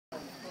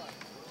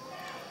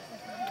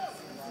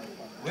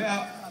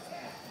Well,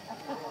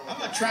 let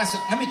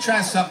me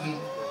try something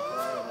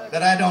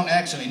that I don't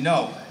actually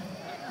know.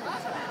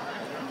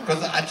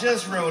 Because I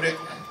just wrote it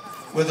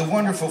with a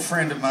wonderful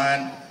friend of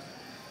mine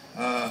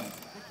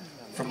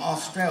from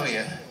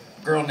Australia,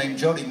 a girl named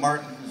Jody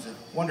Martin, who's a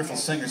wonderful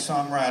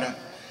singer-songwriter.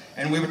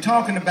 And we were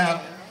talking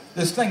about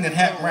this thing that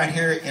happened right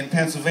here in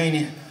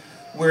Pennsylvania,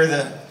 where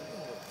the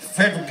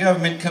federal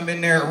government come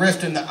in there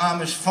arresting the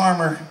Amish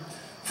farmer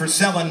for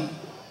selling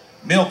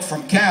milk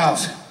from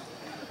cows.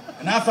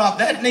 And I thought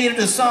that needed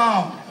a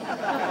song.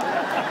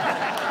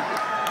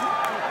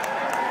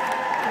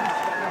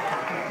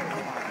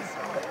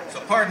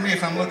 So pardon me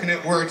if I'm looking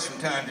at words from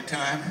time to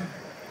time.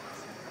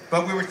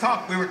 But we were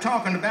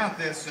talking about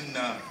this,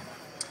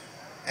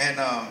 and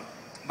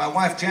my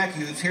wife Jackie,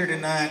 who's here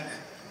tonight,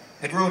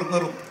 had wrote a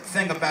little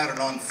thing about it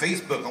on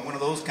Facebook, on one of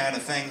those kind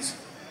of things,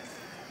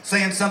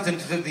 saying something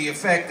to the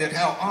effect that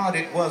how odd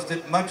it was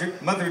that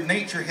Mother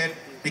Nature had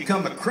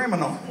become a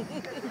criminal.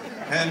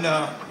 And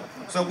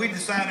so we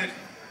decided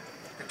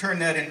to turn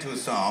that into a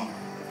song.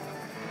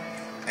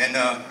 And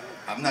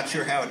I'm not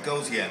sure how it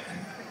goes yet,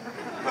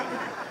 but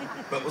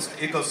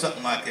it goes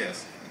something like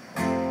this.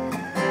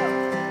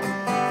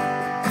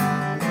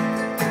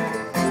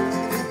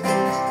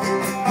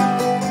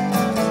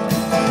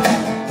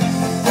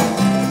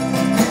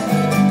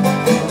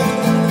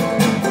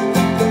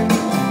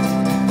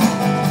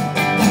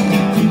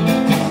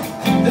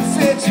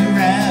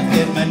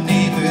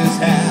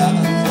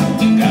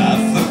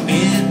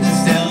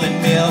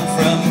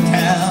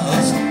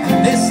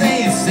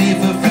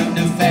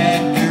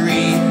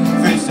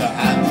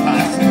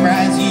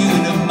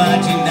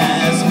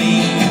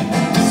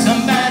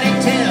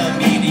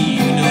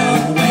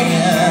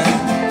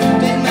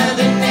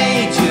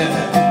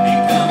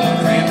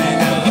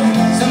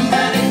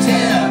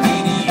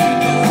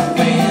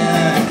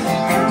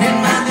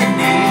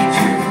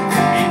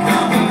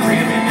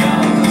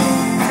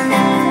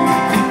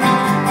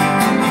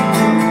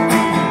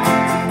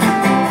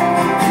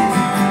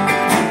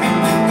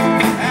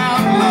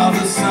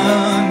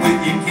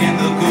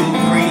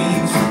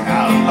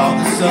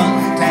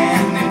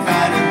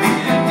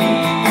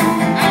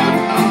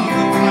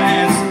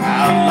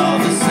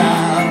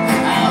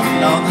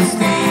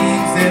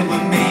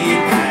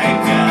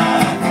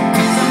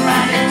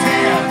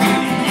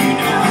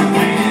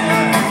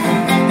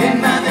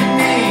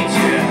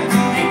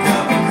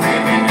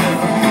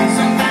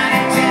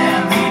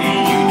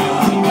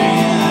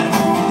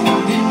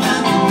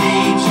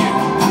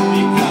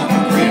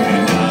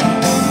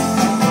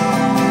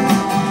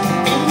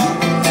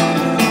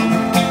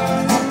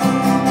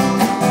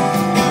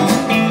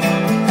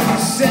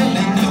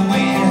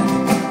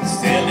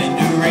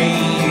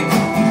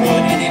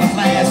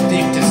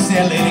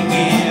 Selling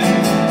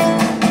again,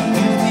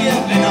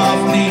 living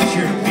off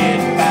nature.